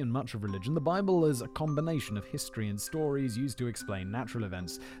mythology and much of religion, the Bible is a combination of history and stories used to explain natural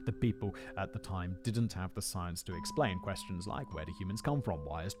events that people at the time didn't have the science to explain. Questions like, where do humans come from?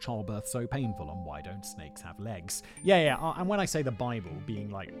 Why is childbirth so painful? And why don't snakes have legs? Yeah, and when I say the Bible being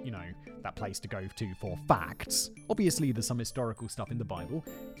that place to go to for facts, obviously there's some historical stuff in the Bible,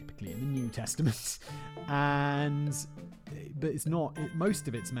 typically in the New Testament, but it's not. Most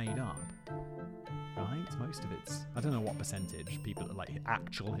of it's made up, right? Most of it's. I don't know what percentage people,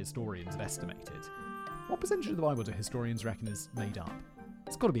 actual historians, have estimated. What percentage of the Bible do historians reckon is made up?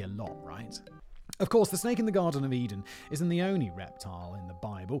 It's got to be a lot, right? Of course, the snake in the Garden of Eden isn't the only reptile in the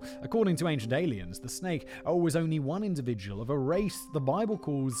Bible. According to ancient aliens, the snake was only one individual of a race the Bible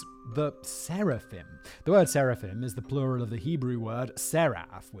calls the seraphim. The word seraphim is the plural of the Hebrew word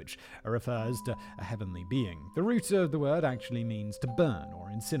seraph, which refers to a heavenly being. The root of the word actually means to burn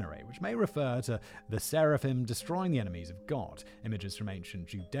or incinerate, which may refer to the seraphim destroying the enemies of God. Images from ancient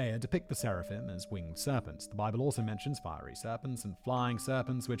Judea depict the seraphim as winged serpents. The Bible also mentions fiery serpents and flying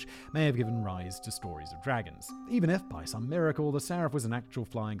serpents, which may have given rise to stories of dragons. Even if, by some miracle, the seraph was an actual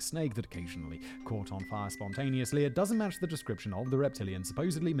flying snake that occasionally caught on fire spontaneously, it doesn't match the description of the reptilian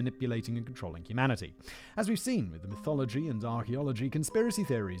supposedly manipulating and controlling humanity. As we've seen with the mythology and archaeology, conspiracy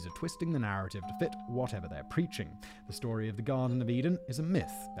theories are twisting the narrative to fit whatever they're preaching. The story of the Garden of Eden is a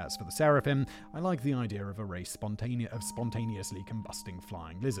myth. As for the seraphim, I like the idea of a race spontaneously combusting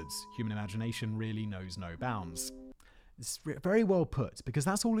flying lizards. Human imagination really knows no bounds. It's very well put, because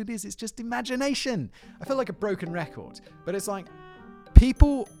that's all it is. It's just imagination. I feel like a broken record, but it's like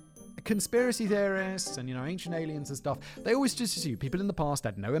people, conspiracy theorists and, ancient aliens and stuff, they always just assume people in the past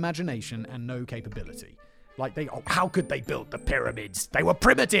had no imagination and no capability. How could they build the pyramids? They were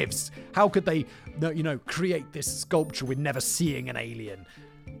primitives. How could they, create this sculpture with never seeing an alien?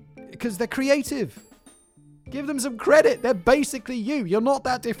 Because they're creative. Give them some credit. They're basically you. You're not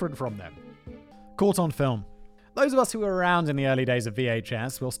that different from them. Caught on film. Those of us who were around in the early days of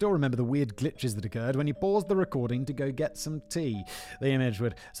VHS will still remember the weird glitches that occurred when you paused the recording to go get some tea. The image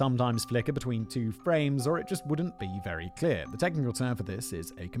would sometimes flicker between two frames, or it just wouldn't be very clear. The technical term for this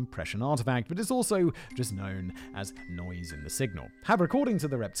is a compression artifact, but it's also just known as noise in the signal. However, according to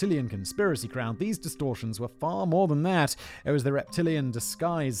the reptilian conspiracy crowd, these distortions were far more than that. It was the reptilian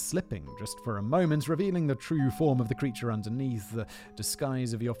disguise slipping just for a moment, revealing the true form of the creature underneath the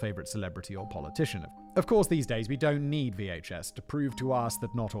disguise of your favorite celebrity or politician. Of course, these days we don't need VHS to prove to us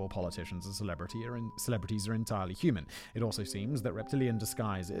that not all politicians and celebrities are entirely human. It also seems that reptilian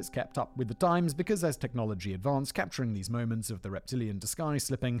disguises kept up with the times because as technology advanced, capturing these moments of the reptilian disguise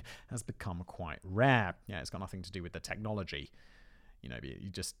slipping has become quite rare. Yeah, it's got nothing to do with the technology. You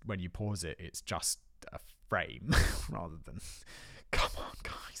just, when you pause it, it's just a frame rather than... Come on,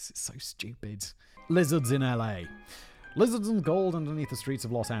 guys, it's so stupid. Lizards in LA. Lizards and gold underneath the streets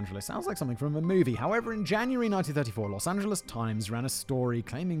of Los Angeles sounds like something from a movie. However, in January 1934, Los Angeles Times ran a story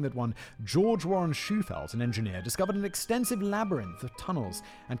claiming that one George Warren Shufelt, an engineer, discovered an extensive labyrinth of tunnels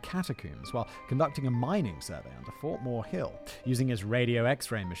and catacombs while conducting a mining survey under Fort Moore Hill. Using his radio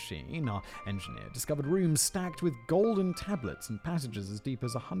X-ray machine, our engineer discovered rooms stacked with golden tablets and passages as deep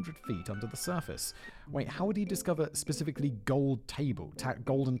as 100 feet under the surface. Wait, how would he discover specifically golden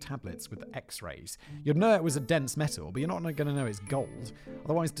tablets with X-rays? You'd know it was a dense metal, but you're not going to know it's gold.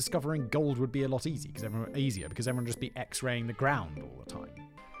 Otherwise, discovering gold would be a lot easier because everyone would just be X-raying the ground all the time.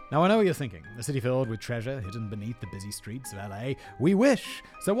 Now, I know what you're thinking. A city filled with treasure hidden beneath the busy streets of LA. We wish!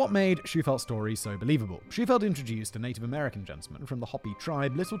 So what made Shufelt's story so believable? Shufelt introduced a Native American gentleman from the Hopi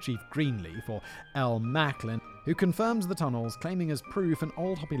tribe, Little Chief Greenleaf, or L. Macklin, who confirmed the tunnels, claiming as proof an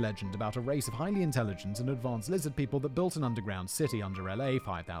old Hopi legend about a race of highly intelligent and advanced lizard people that built an underground city under LA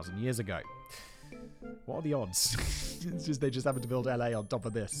 5,000 years ago. What are the odds? They just happened to build LA on top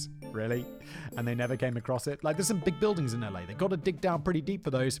of this. Really? And they never came across it? Like, there's some big buildings in LA. They've got to dig down pretty deep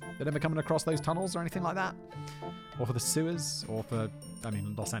for those. They're never coming across those tunnels or anything like that? Or for the sewers? Or for...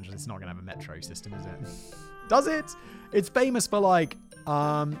 Los Angeles is not going to have a metro system, is it? Does it? It's famous for, I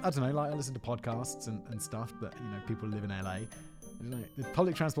listen to podcasts and stuff that, people live in LA. The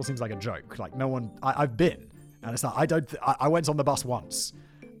public transport seems like a joke. Like, no one... I've been. And it's like, I went on the bus once.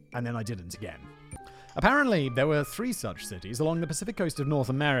 And then I didn't again. Apparently, there were 3 such cities along the Pacific coast of North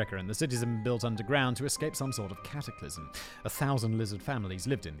America, and the cities had been built underground to escape some sort of cataclysm. 1,000 lizard families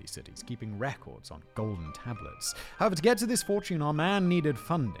lived in these cities, keeping records on golden tablets. However, to get to this fortune, our man needed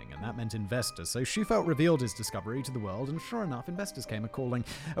funding, and that meant investors. So Shufelt revealed his discovery to the world, and sure enough, investors came a-calling.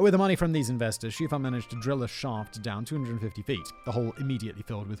 With the money from these investors, Shufelt managed to drill a shaft down 250 feet. The hole immediately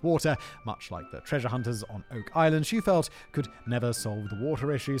filled with water. Much like the treasure hunters on Oak Island, Shufelt could never solve the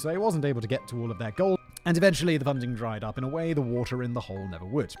water issue, so he wasn't able to get to all of their gold. And eventually the funding dried up in a way the water in the hole never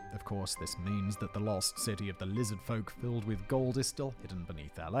would. Of course, this means that the lost city of the lizard folk filled with gold is still hidden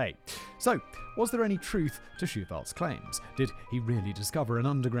beneath LA. So, was there any truth to Shufelt's claims? Did he really discover an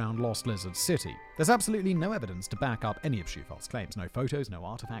underground lost lizard city? There's absolutely no evidence to back up any of Shufelt's claims. No photos, no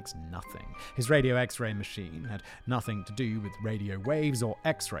artifacts, nothing. His radio X-ray machine had nothing to do with radio waves or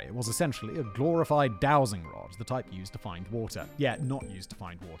X-ray. It was essentially a glorified dowsing rod, the type used to find water. Yeah, not used to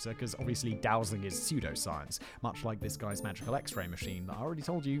find water, because obviously dowsing is pseudoscience, much like this guy's magical X-ray machine that I already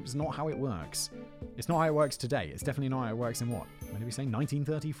told you is not how it works. It's not how it works today. It's definitely not how it works in what? When did we say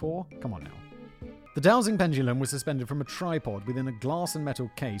 1934? Come on now. The dowsing pendulum was suspended from a tripod within a glass and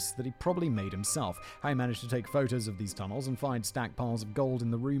metal case that he probably made himself. How he managed to take photos of these tunnels and find stacked piles of gold in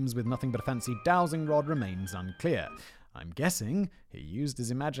the rooms with nothing but a fancy dowsing rod remains unclear. I'm guessing he used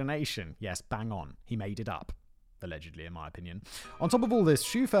his imagination. Yes, bang on. He made it up. Allegedly, in my opinion. On top of all this,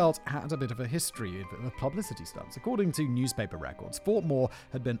 Shufelt had a bit of a history of publicity stunts. According to newspaper records, Fort Moore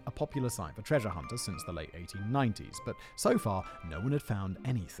had been a popular site for treasure hunters since the late 1890s, but so far, no one had found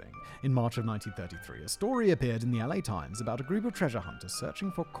anything. In March of 1933, a story appeared in the LA Times about a group of treasure hunters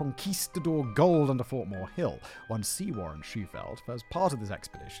searching for conquistador gold under Fort Moore Hill. One C. Warren Shufelt was part of this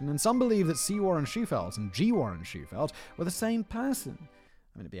expedition, and some believe that C. Warren Shufelt and G. Warren Shufelt were the same person.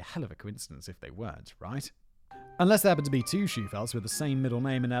 It'd be a hell of a coincidence if they weren't, right? Unless there happened to be 2 Shufelts with the same middle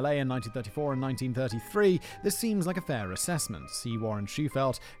name in LA in 1934 and 1933, this seems like a fair assessment. C. Warren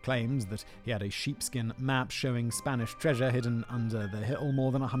Shufelt claims that he had a sheepskin map showing Spanish treasure hidden under the hill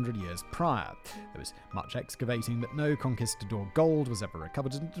more than 100 years prior. There was much excavating, but no conquistador gold was ever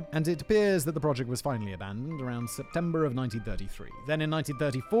recovered, and it appears that the project was finally abandoned around September of 1933. Then in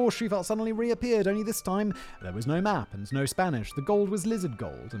 1934, Shufelt suddenly reappeared, only this time there was no map and no Spanish. The gold was lizard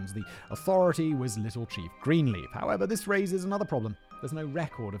gold, and the authority was Little Chief Greenleaf. However, this raises another problem. There's no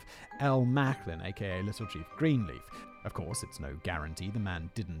record of L. Macklin, aka Little Chief Greenleaf. Of course, it's no guarantee the man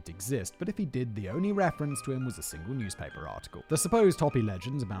didn't exist, but if he did, the only reference to him was a single newspaper article. The supposed Hopi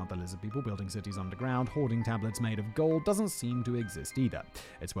legends about the lizard people building cities underground, hoarding tablets made of gold, doesn't seem to exist either.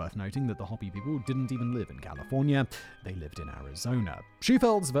 It's worth noting that the Hopi people didn't even live in California, they lived in Arizona.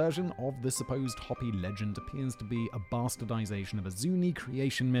 Shufelt's version of the supposed Hopi legend appears to be a bastardization of a Zuni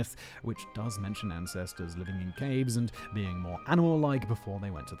creation myth, which does mention ancestors living in caves and being more animal-like before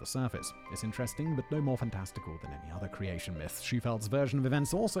they went to the surface. It's interesting, but no more fantastical than any other creation myth. Shufelt's version of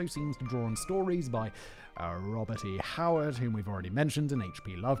events also seems to draw on stories by Robert E. Howard, whom we've already mentioned, and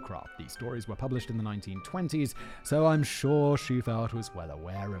H.P. Lovecraft. These stories were published in the 1920s, so I'm sure Shufelt was well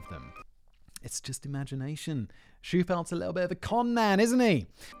aware of them. It's just imagination. Shufelt's a little bit of a con man, isn't he?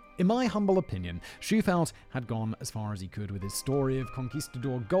 In my humble opinion, Shufelt had gone as far as he could with his story of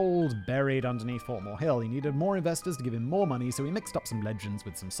conquistador gold buried underneath Fortmore Hill. He needed more investors to give him more money, so he mixed up some legends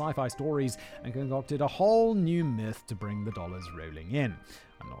with some sci-fi stories and concocted a whole new myth to bring the dollars rolling in.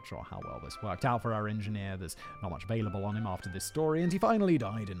 I'm not sure how well this worked out for our engineer. There's not much available on him after this story, and he finally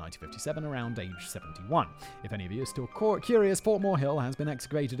died in 1957 around age 71. If any of you are still curious, Fortmore Hill has been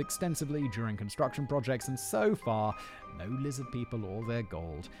excavated extensively during construction projects, and so far, no lizard people or their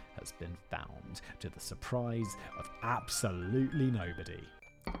gold has been found, to the surprise of absolutely nobody.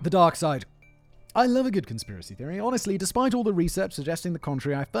 The dark side. I love a good conspiracy theory. Honestly, despite all the research suggesting the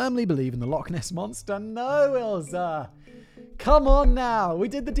contrary, I firmly believe in the Loch Ness Monster. No, Ilza! Come on now, we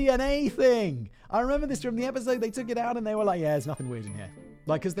did the DNA thing. I remember this from the episode, they took it out and they were like, yeah, there's nothing weird in here.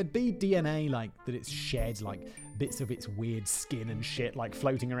 Like, because there'd be DNA, like, that it's shed, like, bits of its weird skin and shit, like,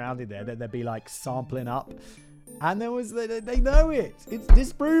 floating around in there, that they'd be, like, sampling up. And there was, they know it. It's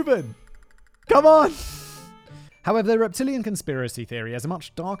disproven. Come on. However, the reptilian conspiracy theory has a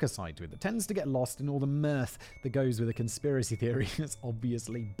much darker side to it that tends to get lost in all the mirth that goes with a conspiracy theory as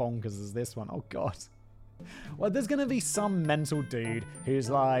obviously bonkers as this one. Oh, God. Well, there's going to be some mental dude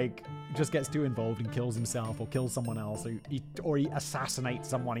who's like, just gets too involved and kills himself or kills someone else, or he assassinates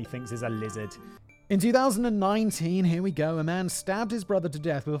someone he thinks is a lizard. In 2019, here we go, a man stabbed his brother to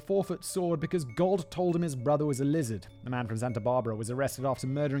death with a 4-foot sword because God told him his brother was a lizard. The man from Santa Barbara was arrested after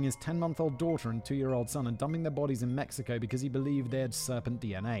murdering his 10-month-old daughter and 2-year-old son and dumping their bodies in Mexico because he believed they had serpent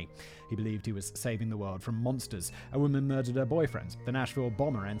DNA. He believed he was saving the world from monsters. A woman murdered her boyfriend. The Nashville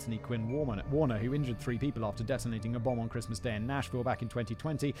bomber, Anthony Quinn Warner, who injured 3 people after detonating a bomb on Christmas Day in Nashville back in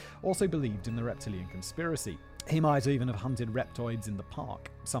 2020, also believed in the reptilian conspiracy. He might even have hunted reptoids in the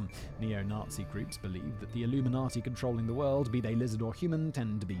park. Some neo-Nazi groups believe that the Illuminati controlling the world, be they lizard or human,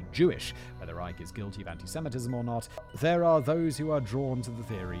 tend to be Jewish. Whether Ike is guilty of anti-Semitism or not, there are those who are drawn to the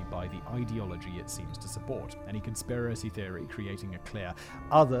theory by the ideology it seems to support. Any conspiracy theory creating a clear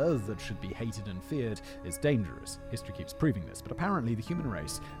other that should be hated and feared is dangerous. History keeps proving this, but apparently the human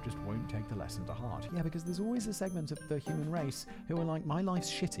race just won't take the lesson to heart. Yeah, because there's always a segment of the human race who are like, my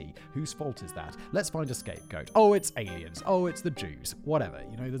life's shitty. Whose fault is that? Let's find a scapegoat. Oh, it's aliens. Oh, it's the Jews. Whatever.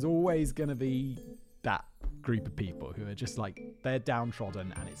 You know, there's always going to be that group of people who are just like, they're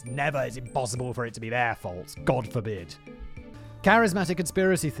downtrodden and it's impossible for it to be their fault. God forbid. Charismatic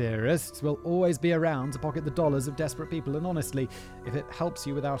conspiracy theorists will always be around to pocket the dollars of desperate people, and honestly, if it helps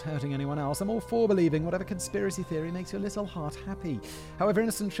you without hurting anyone else, I'm all for believing whatever conspiracy theory makes your little heart happy. However,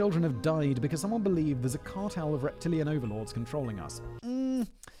 innocent children have died because someone believed there's a cartel of reptilian overlords controlling us.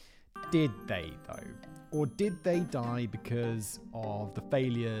 Did they, though? Or did they die because of the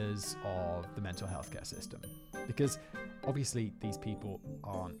failures of the mental health care system? Because obviously these people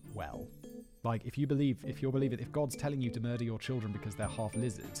aren't well. Like, if God's telling you to murder your children because they're half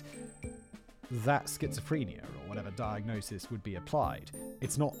lizards, that's schizophrenia or whatever diagnosis would be applied.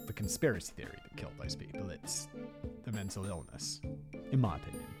 It's not the conspiracy theory that killed those people, it's the mental illness, in my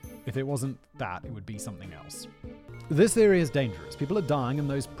opinion. If it wasn't that, it would be something else. This theory is dangerous. People are dying, and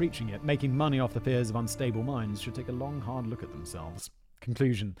those preaching it, making money off the fears of unstable minds, should take a long, hard look at themselves.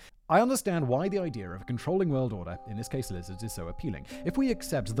 Conclusion. I understand why the idea of a controlling world order, in this case lizards, is so appealing. If we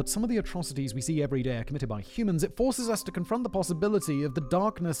accept that some of the atrocities we see every day are committed by humans, it forces us to confront the possibility of the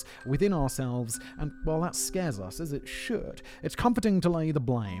darkness within ourselves, and, well, that scares us, as it should. It's comforting to lay the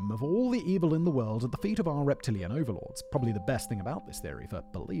blame of all the evil in the world at the feet of our reptilian overlords. Probably the best thing about this theory, for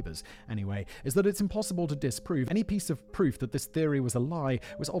believers anyway, is that it's impossible to disprove. Any piece of proof that this theory was a lie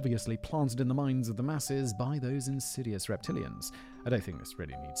was obviously planted in the minds of the masses by those insidious reptilians. I don't think this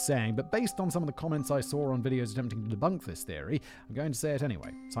really needs saying, but based on some of the comments I saw on videos attempting to debunk this theory, I'm going to say it anyway.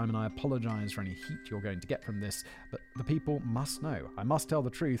 Simon, I apologize for any heat you're going to get from this, but the people must know. I must tell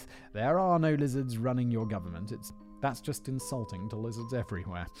the truth. There are no lizards running your government. That's just insulting to lizards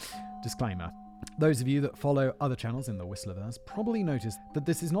everywhere. Disclaimer. Those of you that follow other channels in the Whistlerverse probably noticed that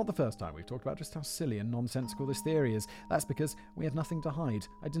this is not the first time we've talked about just how silly and nonsensical this theory is. That's because we have nothing to hide.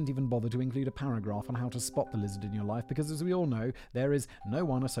 I didn't even bother to include a paragraph on how to spot the lizard in your life because, as we all know, there is no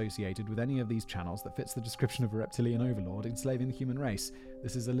one associated with any of these channels that fits the description of a reptilian overlord enslaving the human race.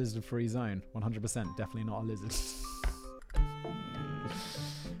 This is a lizard-free zone. 100%, definitely not a lizard.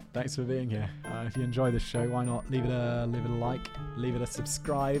 Thanks for being here. If you enjoy this show, why not leave it a like, leave it a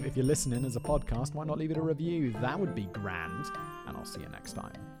subscribe. If you're listening as a podcast, why not leave it a review? That would be grand. And I'll see you next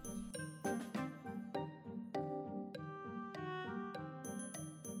time.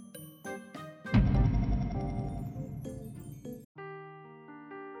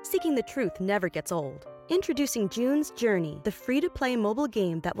 Seeking the truth never gets old. Introducing June's Journey, the free-to-play mobile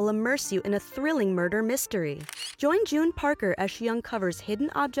game that will immerse you in a thrilling murder mystery. Join June Parker as she uncovers hidden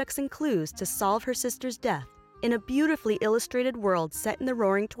objects and clues to solve her sister's death in a beautifully illustrated world set in the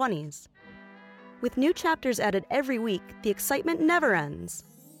Roaring '20s. With new chapters added every week, the excitement never ends.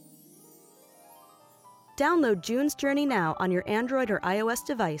 Download June's Journey now on your Android or iOS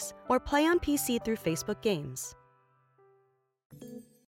device, or play on PC through Facebook Games.